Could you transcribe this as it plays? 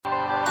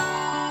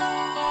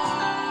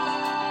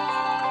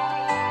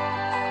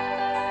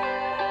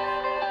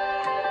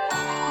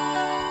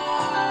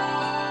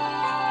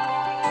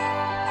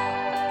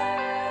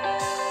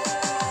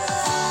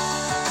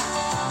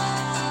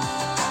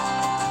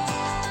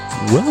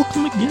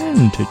Welcome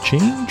again to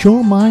Change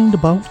Your Mind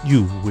About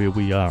You, where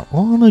we are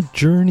on a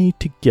journey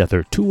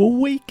together to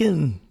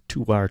awaken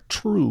to our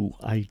true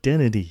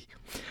identity.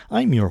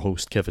 I'm your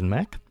host, Kevin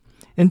Mack,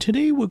 and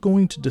today we're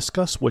going to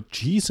discuss what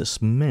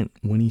Jesus meant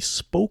when he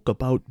spoke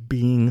about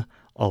being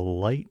a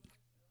light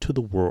to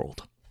the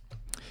world.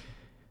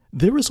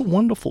 There is a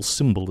wonderful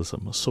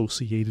symbolism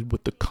associated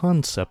with the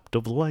concept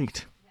of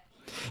light.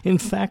 In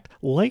fact,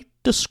 light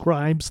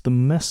describes the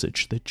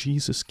message that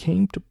Jesus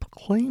came to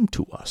proclaim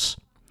to us.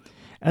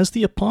 As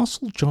the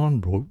Apostle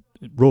John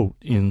wrote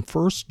in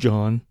 1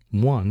 John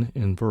 1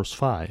 and verse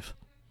 5,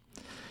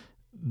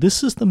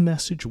 "This is the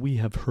message we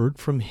have heard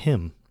from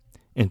him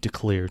and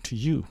declare to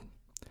you.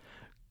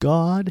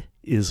 God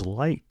is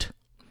light.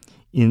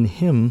 In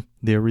him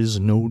there is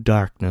no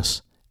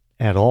darkness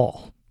at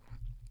all."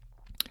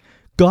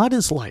 God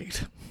is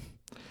light.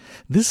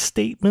 This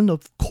statement,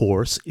 of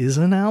course, is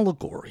an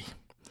allegory.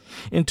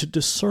 And to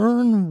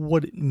discern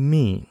what it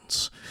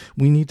means,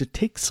 we need to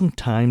take some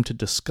time to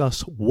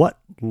discuss what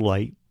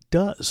light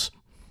does.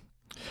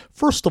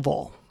 First of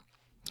all,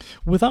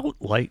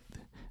 without light,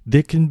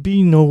 there can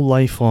be no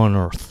life on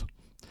earth.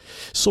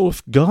 So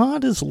if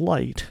God is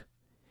light,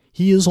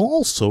 he is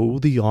also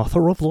the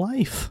author of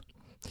life.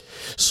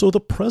 So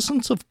the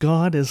presence of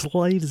God as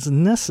light is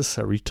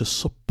necessary to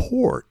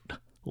support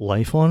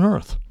life on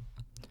earth.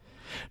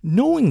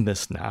 Knowing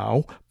this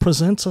now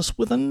presents us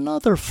with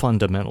another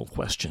fundamental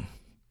question.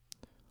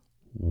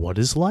 What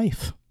is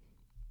life?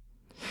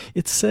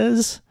 It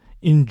says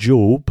in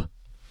Job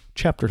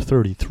chapter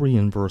 33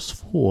 and verse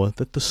 4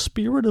 that the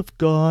Spirit of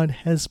God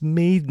has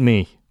made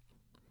me.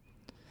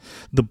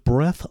 The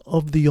breath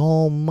of the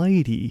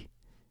Almighty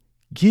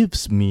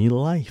gives me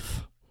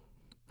life.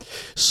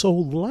 So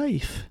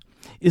life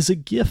is a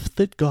gift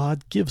that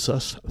God gives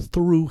us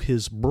through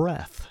his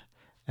breath,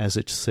 as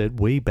it said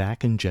way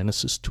back in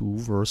Genesis 2,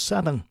 verse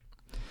 7.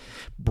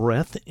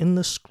 Breath in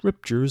the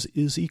scriptures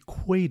is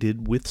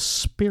equated with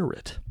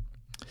spirit.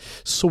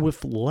 So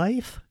if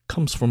life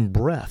comes from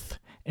breath,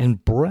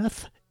 and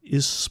breath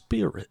is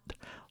spirit,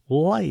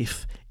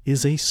 life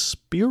is a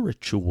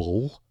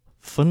spiritual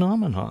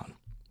phenomenon.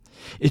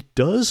 It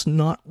does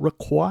not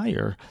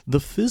require the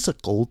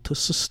physical to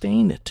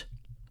sustain it.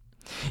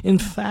 In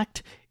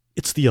fact,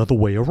 it's the other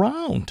way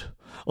around.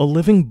 A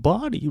living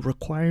body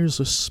requires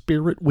a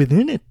spirit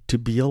within it to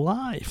be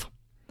alive.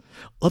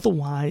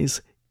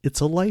 Otherwise,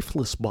 it's a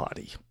lifeless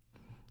body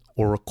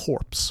or a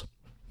corpse.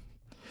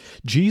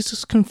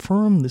 Jesus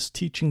confirmed this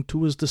teaching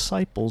to his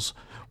disciples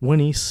when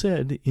he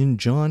said in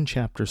John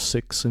chapter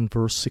 6 and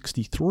verse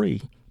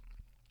 63,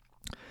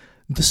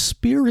 "The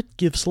Spirit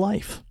gives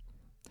life.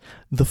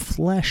 The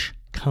flesh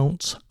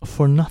counts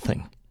for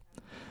nothing.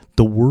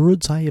 The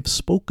words I have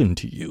spoken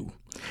to you,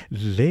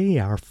 they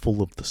are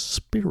full of the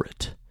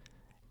Spirit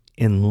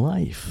and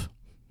life."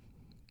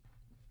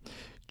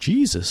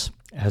 Jesus,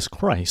 as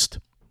Christ,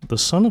 the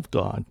Son of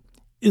God,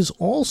 is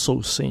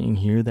also saying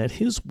here that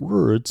his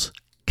words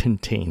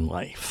contain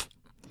life.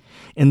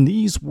 And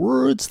these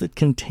words that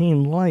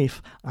contain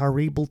life are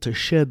able to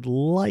shed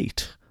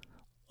light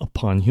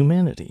upon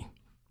humanity.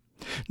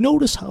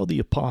 Notice how the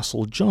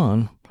Apostle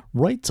John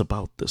writes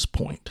about this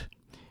point.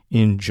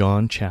 In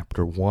John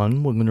chapter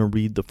 1, we're going to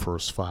read the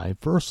first 5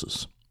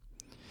 verses.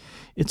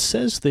 It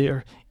says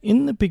there,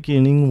 "In the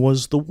beginning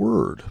was the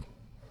Word,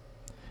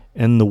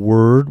 and the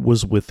Word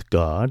was with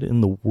God,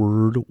 and the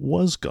Word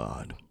was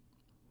God.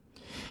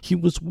 He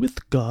was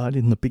with God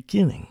in the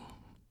beginning.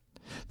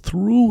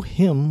 Through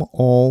him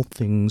all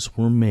things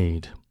were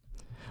made.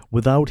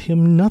 Without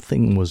him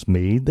nothing was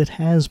made that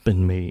has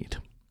been made.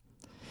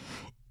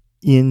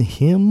 In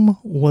him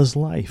was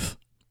life,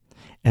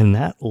 and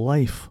that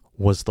life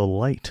was the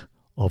light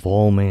of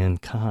all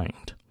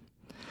mankind.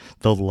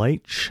 The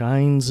light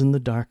shines in the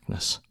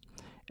darkness,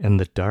 and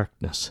the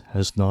darkness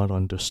has not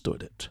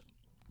understood it."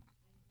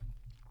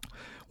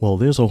 Well,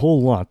 there's a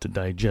whole lot to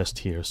digest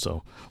here,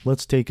 so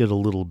let's take it a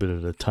little bit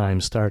at a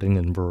time, starting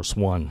in verse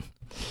 1.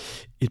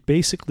 It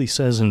basically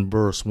says in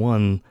verse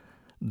 1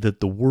 that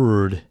the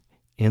Word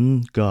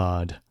and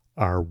God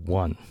are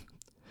one.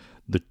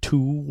 The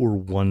two were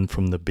one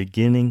from the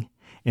beginning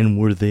and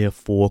were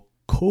therefore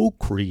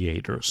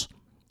co-creators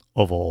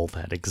of all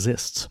that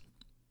exists.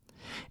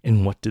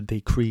 And what did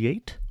they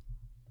create?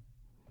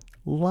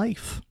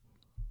 Life.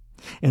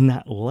 And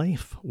that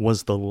life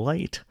was the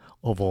light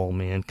of all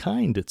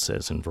mankind, it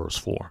says in verse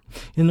 4.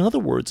 In other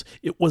words,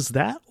 it was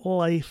that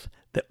life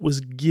that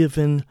was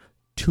given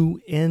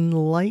to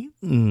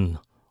enlighten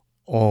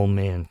all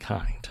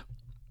mankind.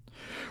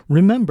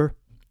 Remember,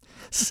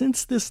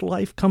 since this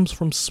life comes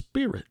from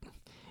spirit,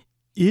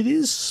 it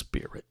is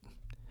spirit,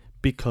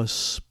 because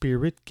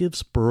spirit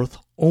gives birth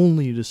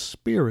only to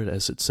spirit,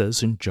 as it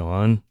says in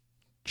John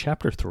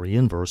chapter 3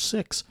 and verse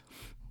 6.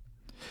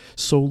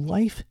 So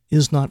life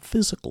is not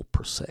physical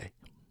per se.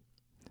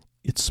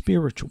 It's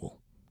spiritual.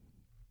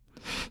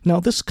 Now,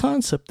 this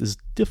concept is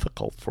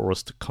difficult for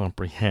us to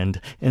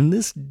comprehend, and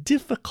this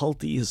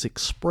difficulty is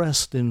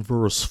expressed in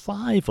verse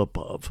 5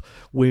 above,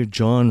 where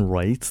John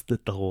writes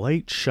that the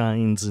light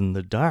shines in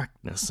the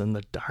darkness, and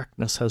the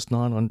darkness has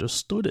not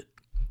understood it.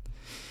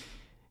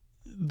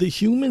 The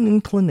human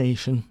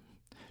inclination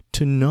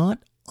to not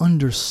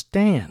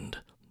understand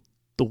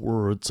the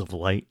words of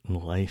light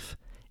and life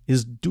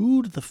is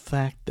due to the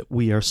fact that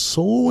we are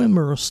so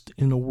immersed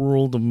in a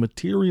world of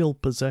material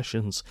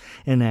possessions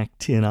and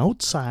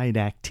outside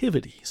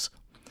activities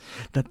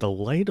that the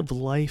light of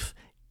life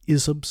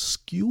is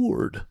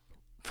obscured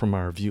from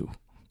our view.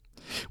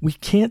 We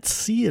can't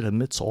see it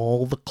amidst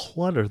all the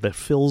clutter that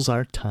fills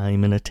our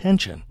time and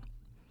attention.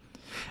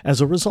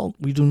 As a result,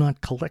 we do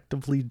not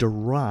collectively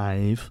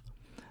derive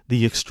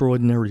the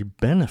extraordinary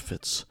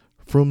benefits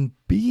from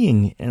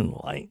being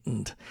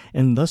enlightened,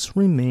 and thus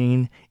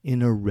remain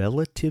in a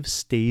relative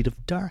state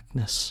of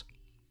darkness.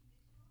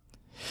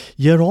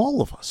 Yet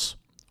all of us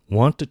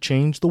want to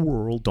change the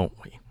world,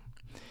 don't we?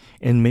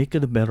 And make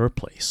it a better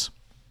place.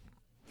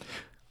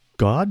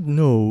 God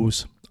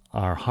knows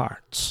our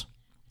hearts,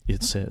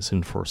 it says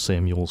in 1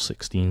 Samuel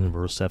 16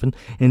 verse 7,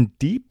 and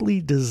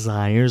deeply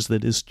desires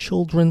that his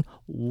children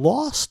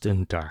lost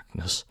in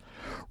darkness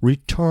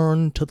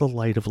return to the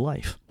light of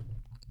life.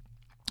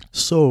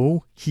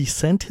 So he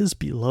sent his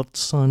beloved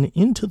Son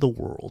into the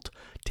world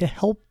to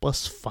help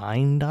us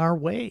find our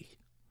way.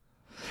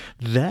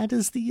 That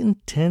is the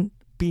intent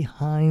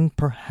behind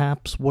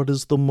perhaps what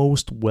is the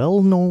most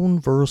well-known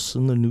verse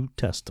in the New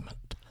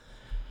Testament.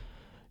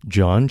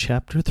 John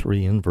chapter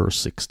 3 and verse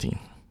 16.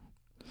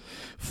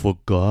 For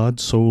God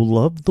so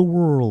loved the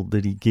world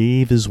that he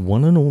gave his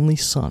one and only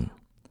Son,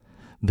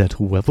 that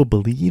whoever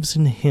believes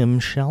in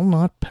him shall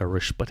not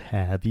perish but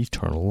have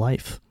eternal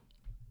life.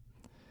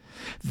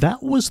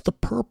 That was the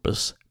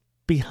purpose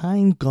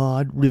behind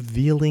God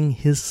revealing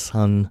his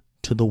Son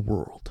to the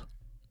world.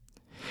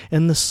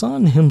 And the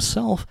Son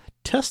himself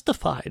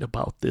testified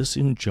about this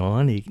in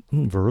John 8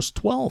 and verse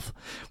 12,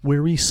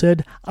 where he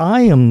said,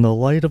 I am the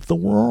light of the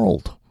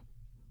world.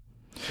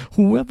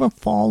 Whoever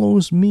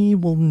follows me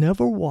will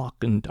never walk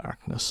in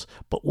darkness,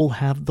 but will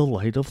have the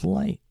light of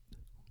light.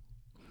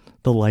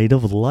 The light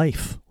of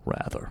life,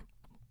 rather.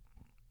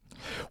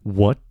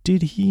 What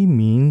did he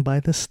mean by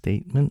the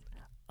statement,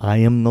 I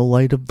am the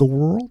light of the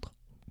world?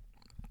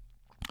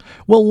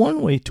 Well,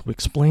 one way to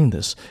explain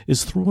this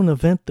is through an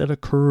event that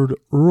occurred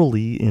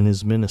early in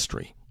his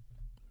ministry.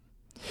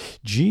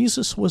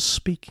 Jesus was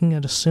speaking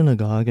at a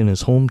synagogue in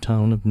his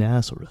hometown of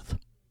Nazareth.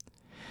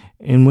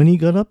 And when he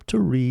got up to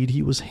read,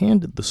 he was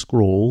handed the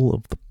scroll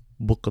of the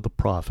book of the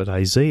prophet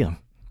Isaiah.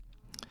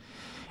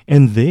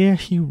 And there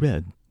he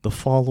read the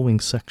following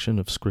section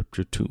of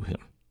Scripture to him.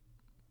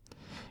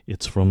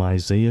 It's from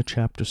Isaiah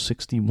chapter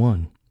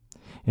 61.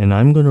 And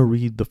I'm going to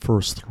read the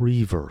first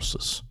 3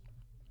 verses.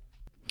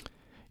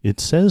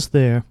 It says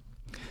there,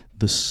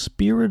 the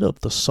Spirit of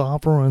the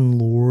Sovereign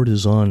Lord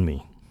is on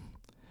me,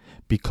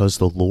 because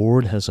the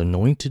Lord has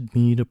anointed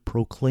me to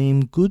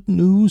proclaim good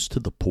news to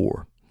the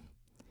poor.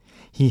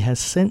 He has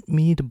sent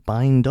me to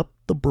bind up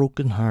the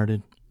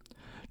brokenhearted,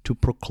 to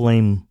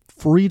proclaim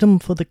freedom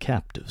for the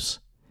captives,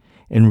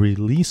 and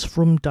release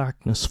from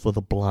darkness for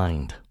the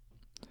blind,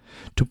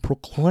 to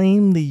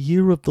proclaim the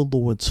year of the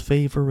Lord's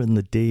favor and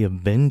the day of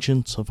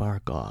vengeance of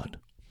our God,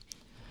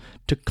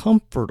 to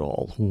comfort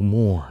all who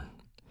mourn,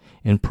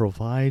 and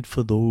provide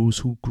for those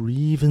who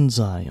grieve in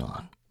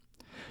Zion,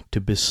 to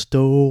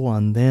bestow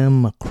on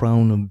them a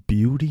crown of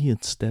beauty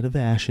instead of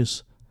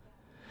ashes,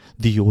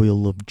 the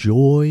oil of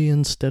joy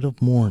instead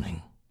of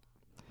mourning,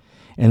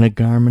 and a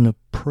garment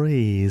of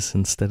praise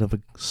instead of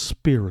a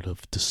spirit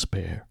of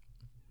despair.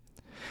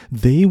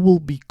 They will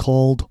be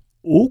called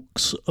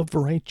oaks of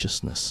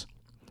righteousness,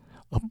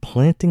 a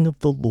planting of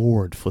the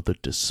Lord for the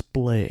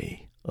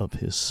display of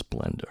his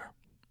splendor.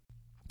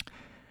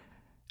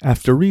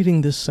 After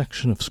reading this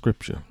section of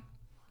Scripture,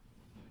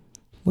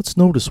 let's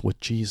notice what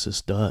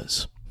Jesus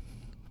does.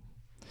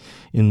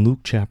 In Luke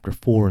chapter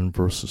 4 and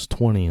verses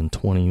 20 and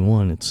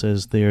 21, it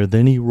says there,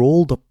 Then he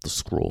rolled up the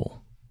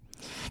scroll,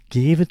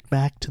 gave it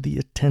back to the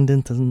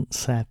attendant, and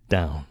sat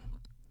down.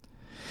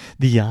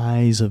 The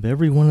eyes of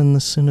everyone in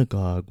the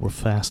synagogue were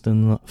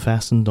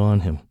fastened on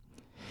him.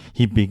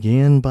 He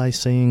began by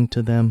saying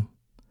to them,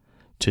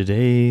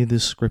 Today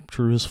this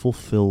Scripture is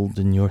fulfilled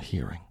in your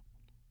hearing.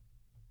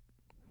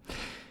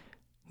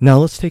 Now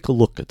let's take a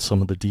look at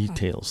some of the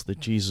details that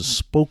Jesus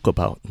spoke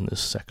about in this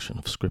section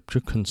of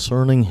Scripture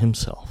concerning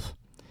himself,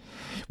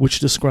 which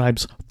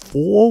describes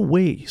 4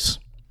 ways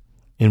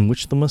in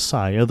which the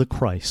Messiah, the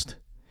Christ,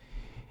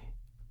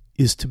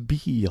 is to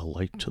be a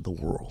light to the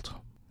world.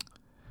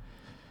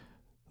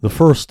 The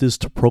first is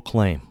to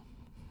proclaim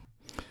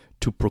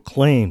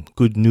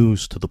good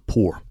news to the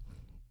poor,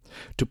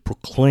 to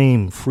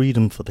proclaim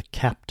freedom for the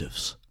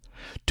captives,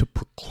 to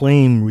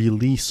proclaim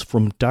release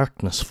from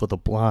darkness for the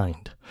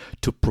blind,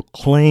 to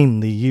proclaim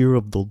the year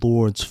of the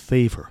Lord's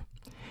favor,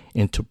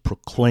 and to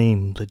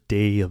proclaim the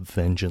day of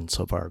vengeance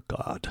of our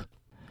God.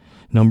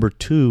 Number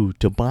 2,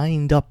 to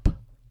bind up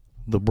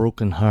the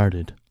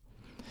brokenhearted,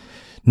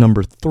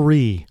 Number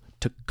 3,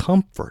 to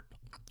comfort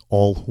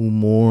all who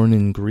mourn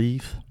and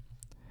grieve.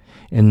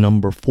 And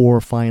number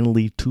 4,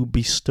 finally, to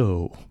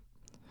bestow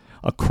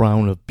a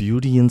crown of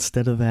beauty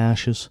instead of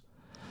ashes,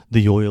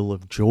 the oil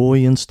of joy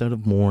instead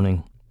of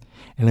mourning,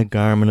 and a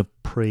garment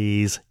of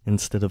praise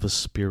instead of a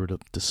spirit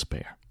of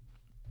despair.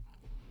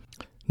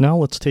 Now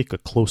let's take a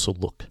closer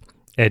look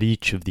at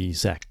each of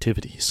these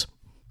activities.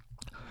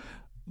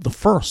 The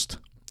first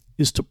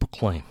is to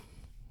proclaim.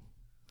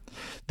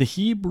 The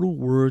Hebrew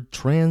word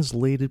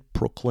translated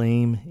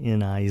proclaim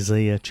in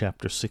Isaiah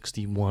chapter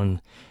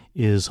 61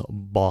 is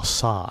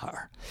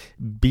basar,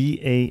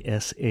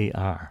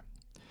 B-A-S-A-R,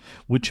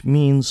 which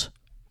means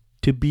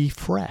to be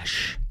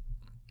fresh,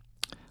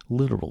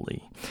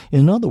 literally.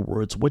 In other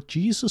words, what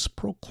Jesus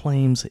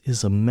proclaims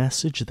is a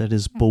message that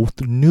is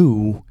both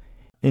new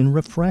and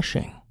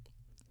refreshing.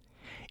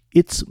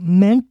 It's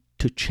meant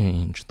to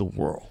change the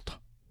world.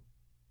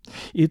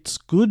 It's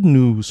good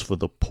news for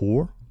the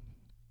poor.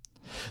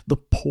 The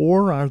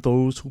poor are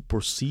those who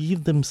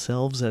perceive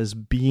themselves as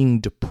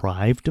being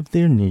deprived of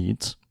their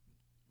needs.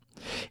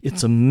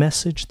 It's a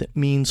message that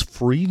means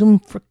freedom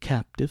for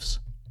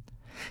captives.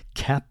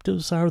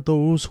 Captives are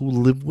those who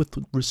live with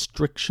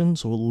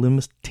restrictions or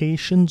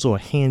limitations or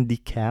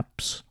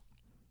handicaps.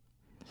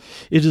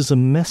 It is a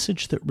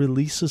message that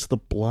releases the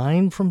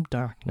blind from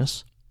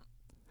darkness.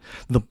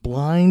 The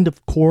blind,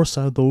 of course,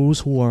 are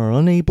those who are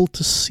unable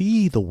to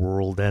see the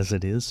world as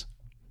it is.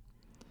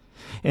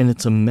 And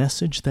it's a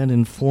message that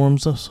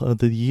informs us of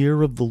the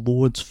year of the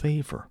Lord's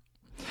favor.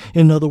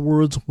 In other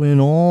words, when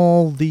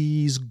all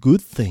these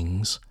good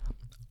things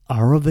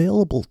are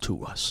available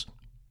to us.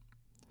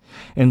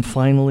 And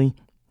finally,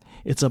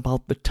 it's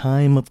about the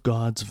time of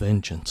God's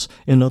vengeance.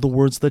 In other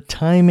words, the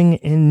timing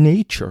and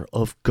nature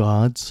of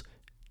God's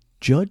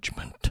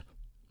judgment.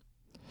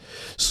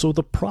 So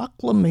the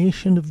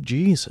proclamation of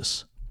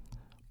Jesus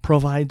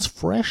provides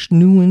fresh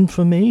new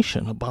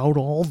information about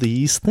all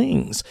these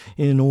things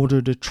in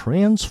order to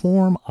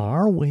transform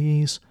our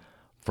ways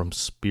from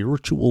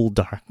spiritual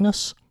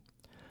darkness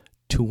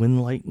to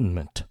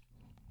enlightenment.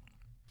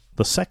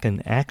 The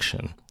second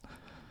action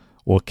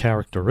or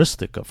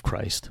characteristic of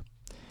Christ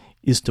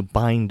is to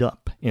bind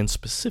up, and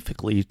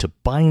specifically to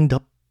bind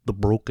up the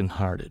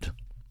brokenhearted.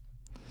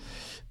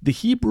 The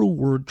Hebrew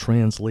word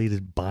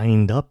translated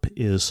bind up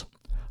is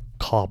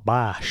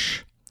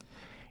kabash,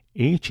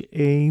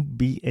 H-A-B-A-S,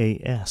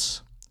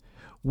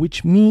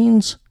 which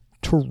means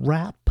to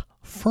wrap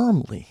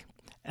firmly,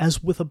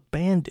 as with a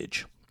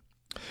bandage.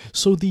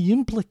 So the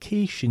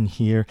implication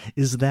here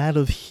is that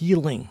of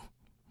healing.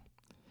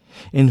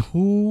 And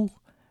who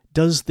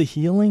does the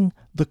healing?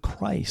 The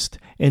Christ.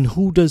 And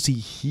who does he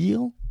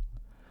heal?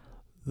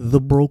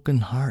 The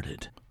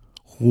brokenhearted,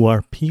 who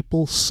are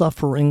people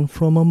suffering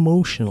from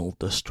emotional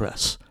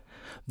distress,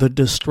 the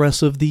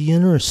distress of the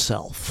inner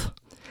self.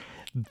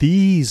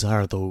 These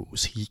are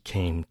those he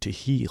came to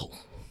heal.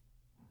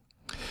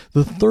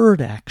 The third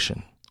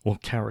action or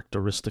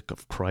characteristic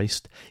of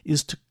Christ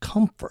is to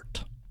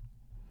comfort.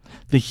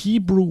 The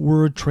Hebrew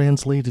word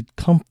translated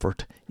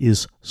comfort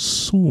is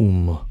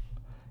sum,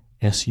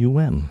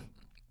 S-U-M,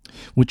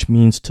 which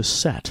means to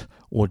set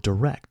or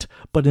direct,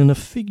 but in a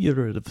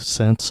figurative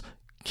sense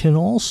can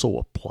also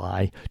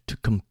apply to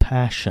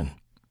compassion.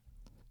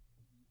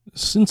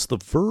 Since the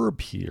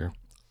verb here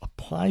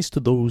applies to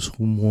those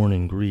who mourn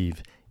and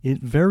grieve,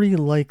 it very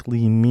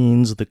likely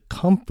means the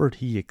comfort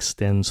he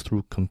extends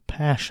through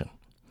compassion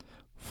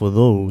for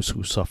those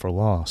who suffer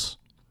loss.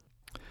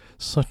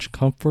 Such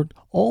comfort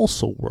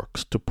also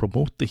works to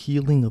promote the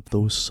healing of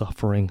those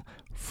suffering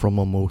from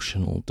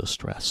emotional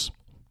distress.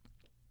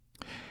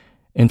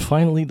 And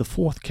finally, the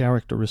fourth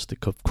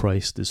characteristic of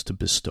Christ is to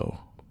bestow.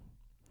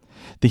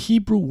 The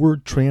Hebrew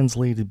word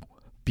translated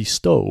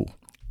bestow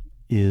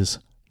is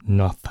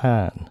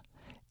nathan,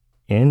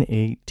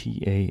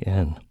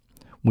 N-A-T-A-N,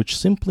 which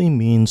simply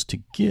means to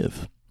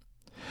give.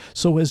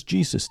 So as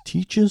Jesus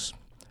teaches,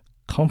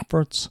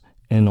 comforts,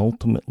 and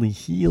ultimately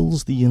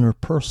heals the inner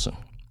person,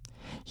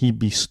 he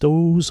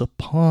bestows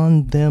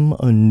upon them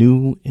a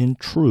new and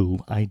true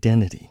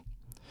identity,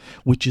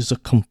 which is a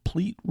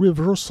complete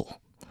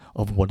reversal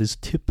of what is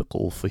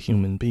typical for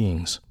human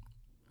beings.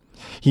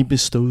 He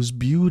bestows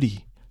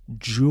beauty,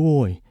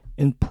 joy,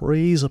 and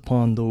praise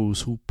upon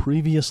those who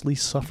previously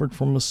suffered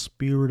from a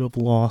spirit of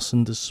loss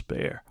and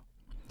despair.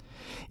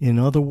 In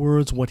other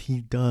words, what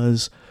he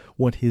does,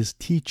 what his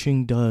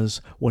teaching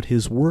does, what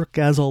his work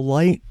as a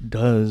light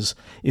does,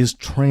 is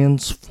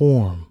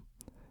transform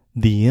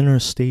the inner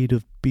state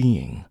of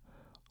being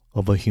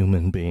of a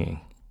human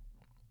being.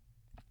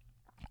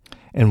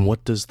 And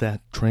what does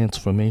that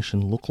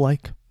transformation look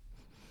like?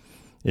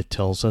 It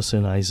tells us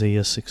in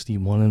Isaiah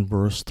 61 and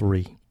verse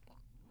 3,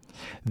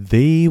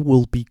 "They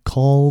will be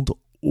called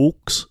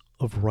oaks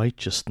of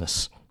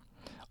righteousness,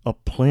 a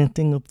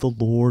planting of the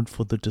Lord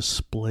for the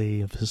display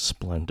of his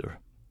splendor."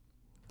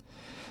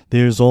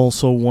 There's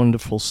also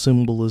wonderful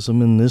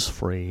symbolism in this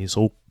phrase,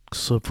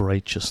 oaks of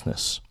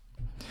righteousness.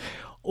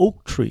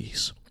 Oak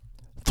trees,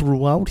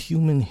 throughout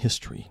human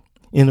history,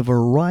 in a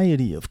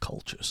variety of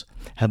cultures,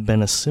 have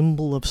been a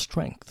symbol of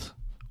strength,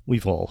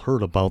 We've all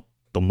heard about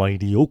the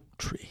mighty oak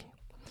tree.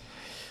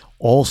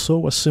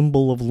 Also a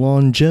symbol of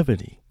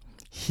longevity,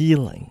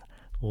 healing,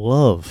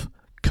 love,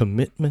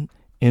 commitment,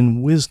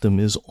 and wisdom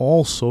is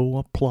also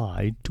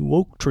applied to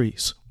oak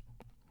trees.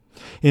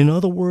 In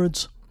other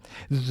words,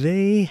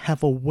 they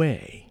have a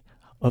way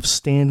of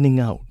standing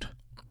out,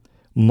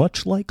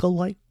 much like a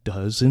light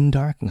does in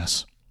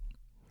darkness.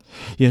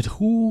 Yet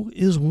who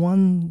is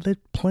one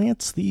that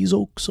plants these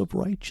oaks of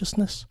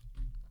righteousness?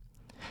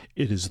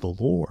 It is the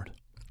Lord.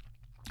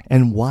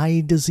 And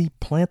why does he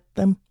plant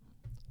them?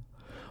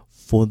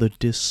 For the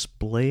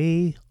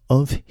display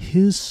of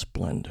his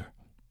splendor.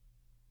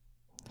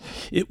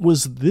 It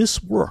was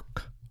this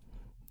work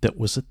that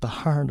was at the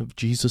heart of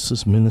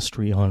Jesus'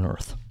 ministry on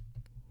earth.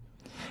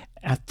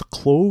 At the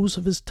close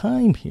of his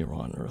time here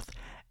on earth,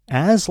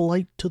 as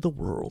light to the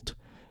world,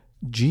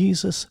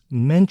 Jesus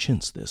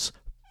mentions this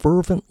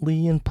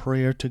fervently in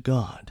prayer to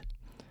God,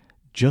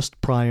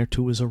 just prior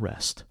to his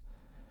arrest.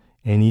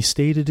 And he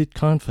stated it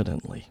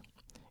confidently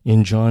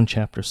in John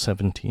chapter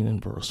 17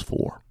 and verse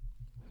 4.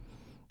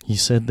 He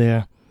said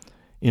there,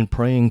 in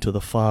praying to the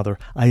Father,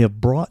 I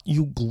have brought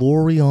you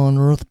glory on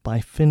earth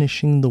by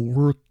finishing the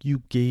work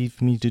you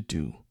gave me to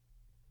do.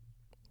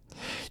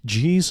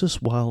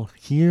 Jesus, while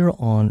here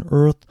on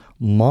earth,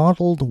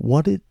 modeled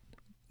what it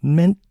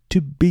meant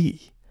to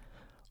be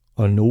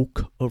an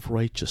oak of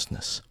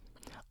righteousness,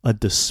 a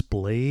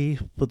display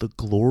for the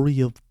glory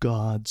of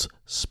God's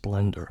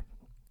splendor.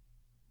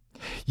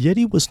 Yet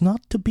he was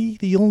not to be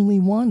the only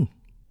one.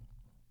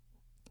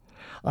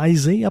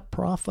 Isaiah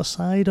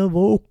prophesied of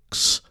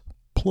oaks,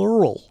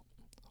 plural,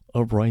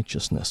 of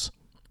righteousness.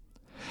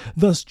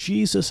 Thus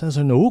Jesus, as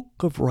an oak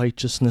of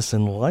righteousness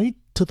and light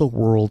to the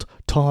world,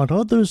 taught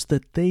others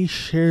that they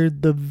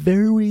shared the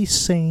very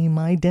same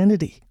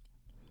identity.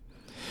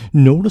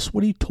 Notice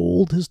what he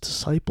told his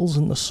disciples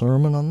in the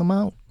Sermon on the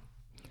Mount.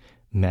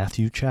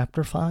 Matthew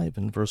chapter 5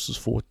 and verses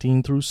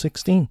 14 through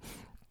 16.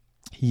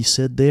 He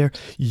said there,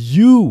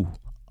 you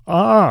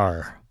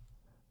are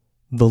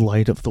the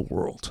light of the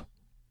world.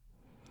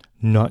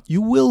 Not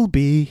you will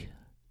be,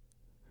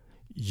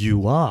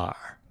 you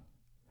are.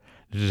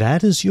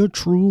 That is your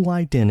true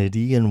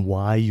identity and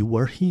why you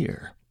are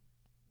here.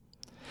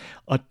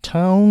 A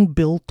town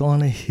built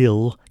on a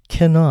hill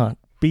cannot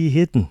be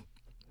hidden.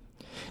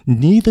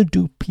 Neither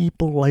do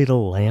people light a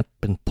lamp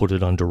and put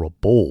it under a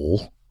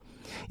bowl.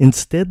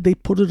 Instead, they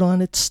put it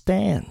on its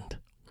stand,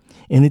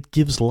 and it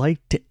gives light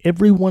to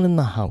everyone in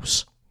the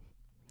house.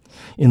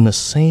 In the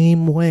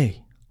same way,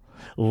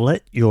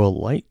 let your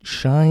light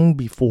shine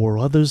before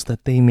others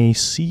that they may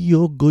see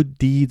your good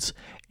deeds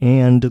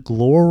and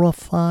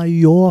glorify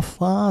your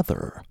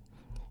Father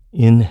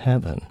in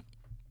heaven.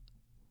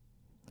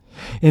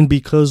 And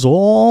because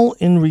all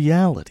in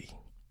reality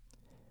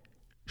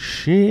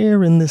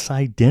share in this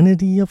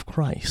identity of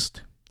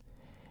Christ,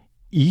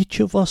 each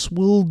of us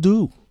will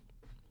do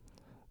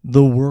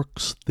the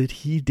works that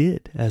he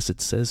did, as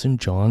it says in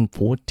John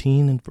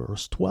 14 and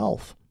verse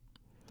 12.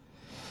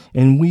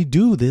 And we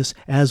do this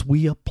as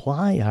we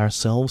apply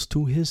ourselves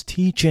to his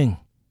teaching.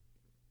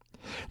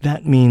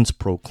 That means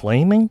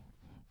proclaiming,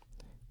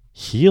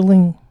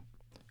 healing,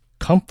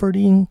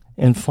 comforting,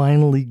 and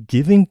finally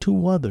giving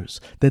to others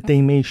that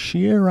they may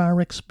share our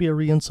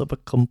experience of a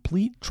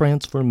complete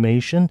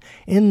transformation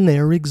in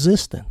their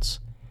existence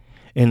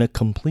and a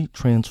complete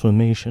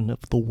transformation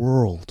of the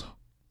world.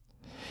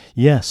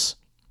 Yes,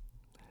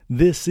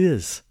 this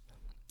is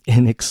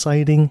an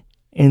exciting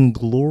and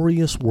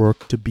glorious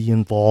work to be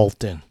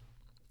involved in.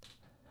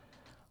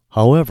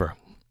 However,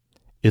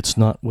 it's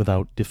not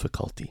without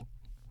difficulty.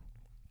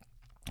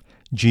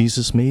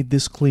 Jesus made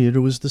this clear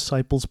to his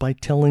disciples by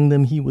telling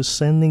them he was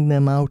sending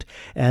them out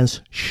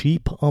as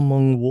sheep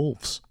among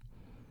wolves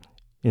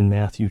in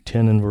Matthew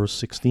 10 and verse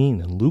 16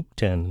 and Luke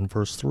 10 and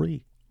verse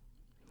 3.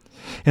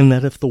 And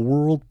that if the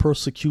world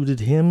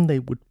persecuted him, they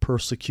would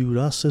persecute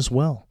us as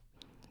well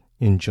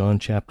in John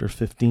chapter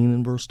 15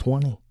 and verse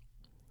 20.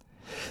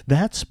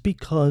 That's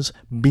because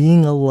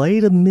being a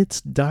light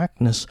amidst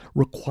darkness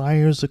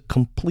requires a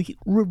complete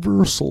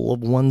reversal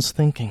of one's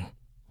thinking.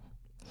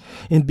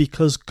 And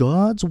because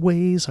God's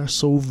ways are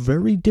so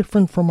very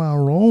different from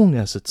our own,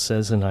 as it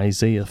says in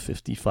Isaiah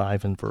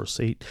 55 and verse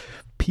 8,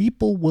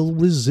 people will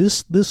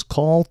resist this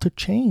call to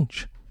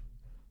change.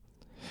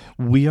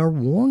 We are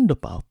warned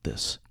about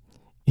this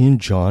in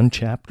John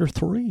chapter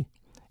 3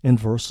 and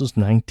verses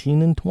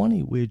 19 and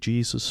 20, where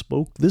Jesus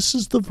spoke, "This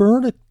is the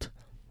verdict.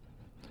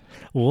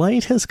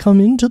 Light has come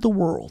into the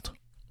world,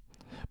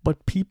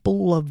 but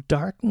people love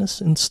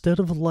darkness instead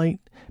of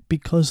light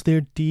because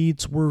their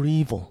deeds were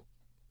evil.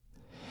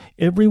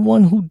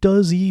 Everyone who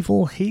does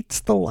evil hates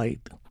the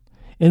light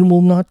and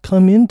will not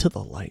come into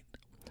the light,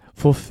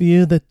 for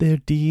fear that their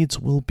deeds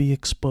will be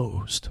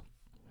exposed."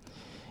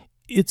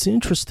 It's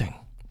interesting.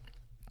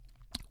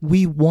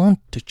 We want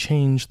to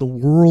change the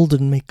world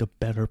and make a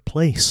better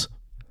place.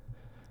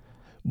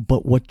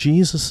 But what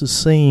Jesus is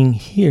saying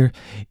here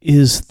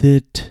is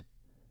that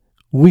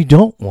we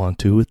don't want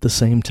to at the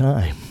same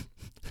time.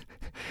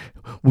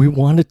 We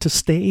want it to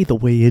stay the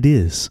way it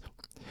is.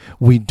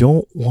 We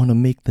don't want to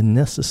make the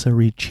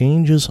necessary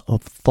changes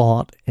of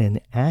thought and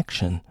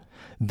action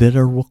that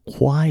are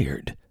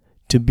required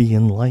to be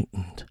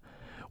enlightened.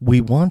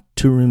 We want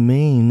to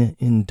remain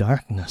in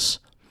darkness.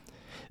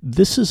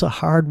 This is a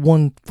hard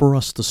one for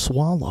us to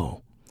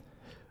swallow.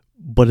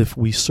 But if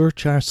we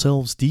search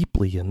ourselves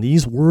deeply, and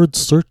these words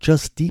search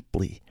us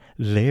deeply,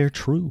 they're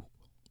true.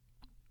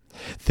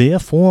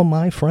 Therefore,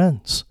 my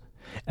friends,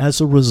 as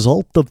a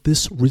result of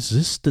this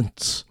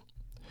resistance,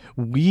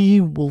 we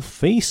will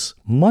face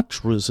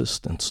much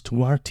resistance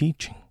to our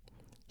teaching,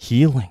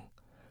 healing,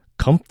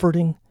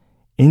 comforting,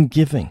 and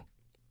giving.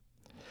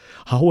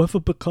 However,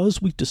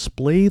 because we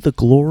display the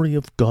glory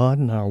of God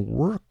in our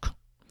work,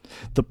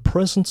 the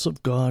presence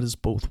of God is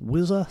both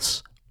with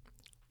us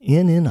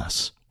and in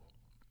us.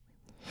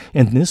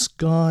 And this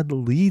God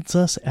leads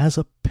us as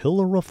a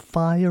pillar of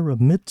fire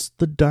amidst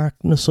the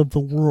darkness of the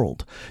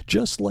world,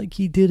 just like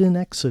he did in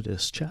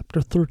Exodus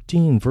chapter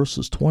 13,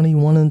 verses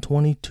 21 and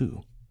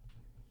 22.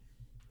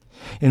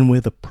 And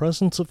where the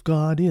presence of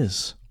God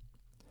is,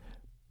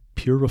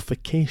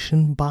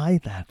 purification by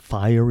that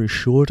fire is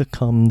sure to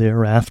come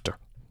thereafter.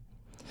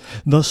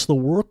 Thus the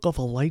work of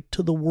a light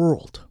to the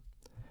world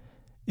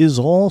is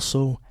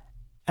also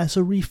as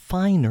a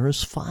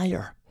refiner's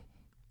fire.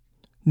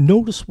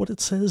 Notice what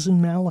it says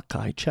in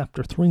Malachi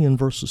chapter 3 and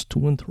verses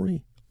 2 and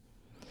 3.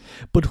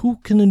 But who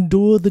can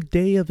endure the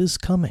day of his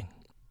coming,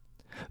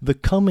 the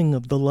coming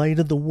of the light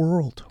of the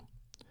world?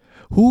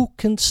 Who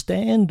can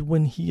stand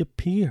when he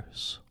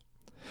appears?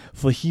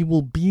 For he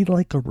will be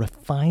like a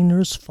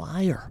refiner's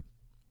fire,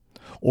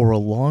 or a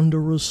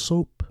launderer's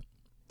soap.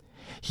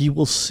 He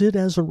will sit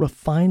as a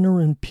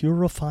refiner and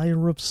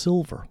purifier of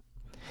silver.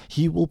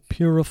 He will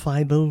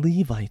purify the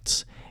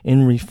Levites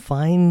and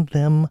refine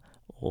them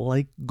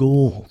like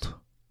gold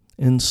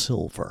and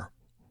silver.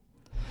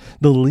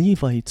 The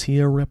Levites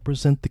here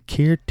represent the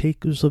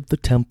caretakers of the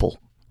temple.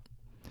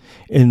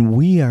 And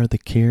we are the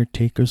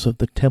caretakers of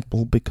the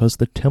temple because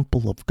the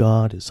temple of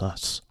God is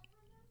us.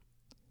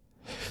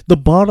 The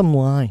bottom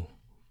line,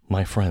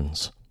 my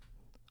friends,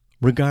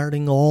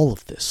 regarding all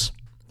of this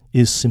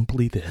is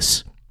simply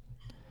this.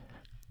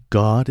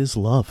 God is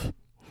love,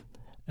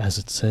 as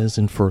it says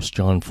in 1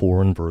 John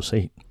 4 and verse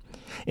 8.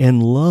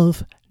 And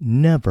love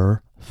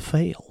never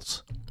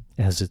fails,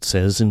 as it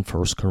says in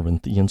 1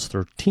 Corinthians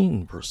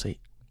 13, verse 8.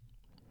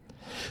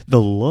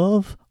 The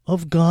love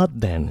of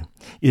God, then,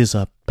 is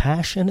a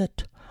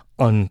passionate,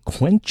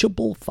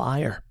 unquenchable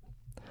fire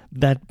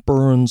that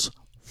burns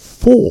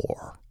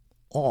for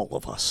all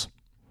of us.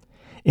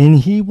 And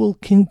he will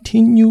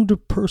continue to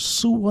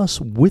pursue us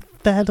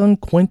with that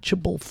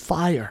unquenchable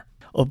fire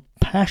of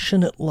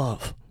passionate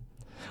love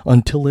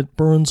until it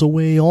burns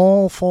away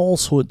all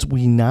falsehoods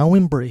we now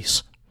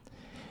embrace,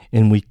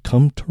 and we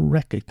come to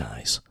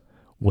recognize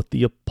what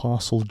the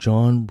Apostle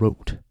John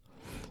wrote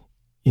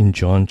in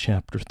John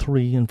chapter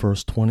 3 and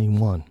verse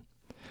 21.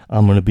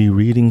 I'm going to be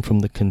reading from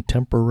the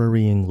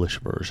Contemporary English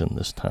Version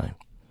this time.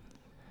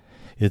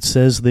 It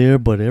says there,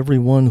 "But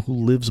everyone who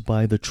lives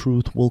by the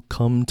truth will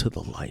come to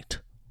the light,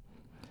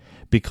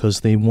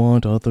 because they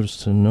want others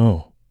to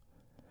know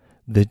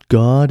that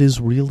God is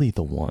really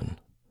the one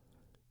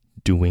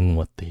doing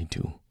what they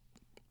do."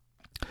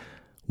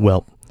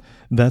 Well,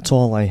 that's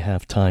all I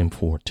have time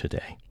for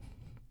today.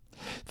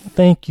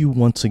 Thank you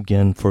once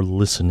again for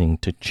listening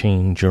to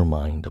Change Your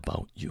Mind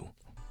About You.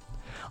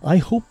 I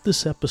hope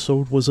this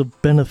episode was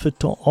of benefit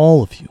to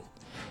all of you,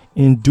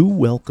 and do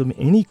welcome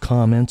any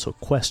comments or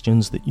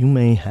questions that you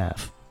may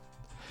have.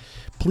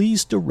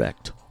 Please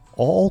direct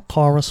all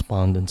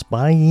correspondence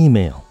by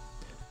email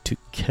to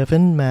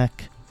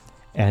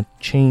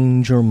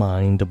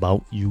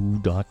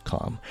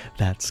kevinmack@changeyourmindaboutyou.com.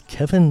 That's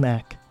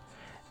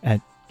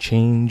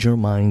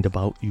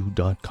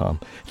kevinmack@changeyourmindaboutyou.com.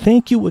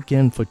 Thank you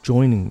again for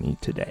joining me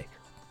today.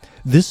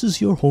 This is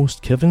your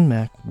host, Kevin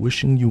Mack,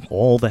 wishing you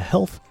all the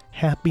health,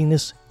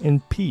 happiness,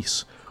 and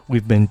peace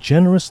we've been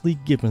generously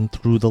given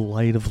through the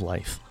light of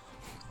life.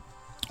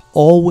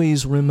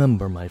 Always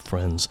remember, my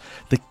friends,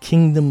 the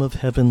kingdom of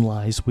heaven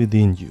lies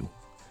within you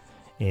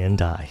and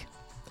I.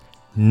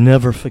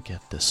 Never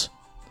forget this.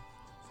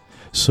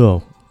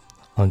 So,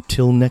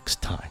 until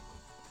next time,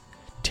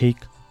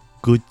 take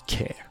good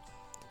care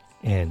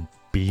and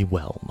be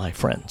well, my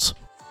friends.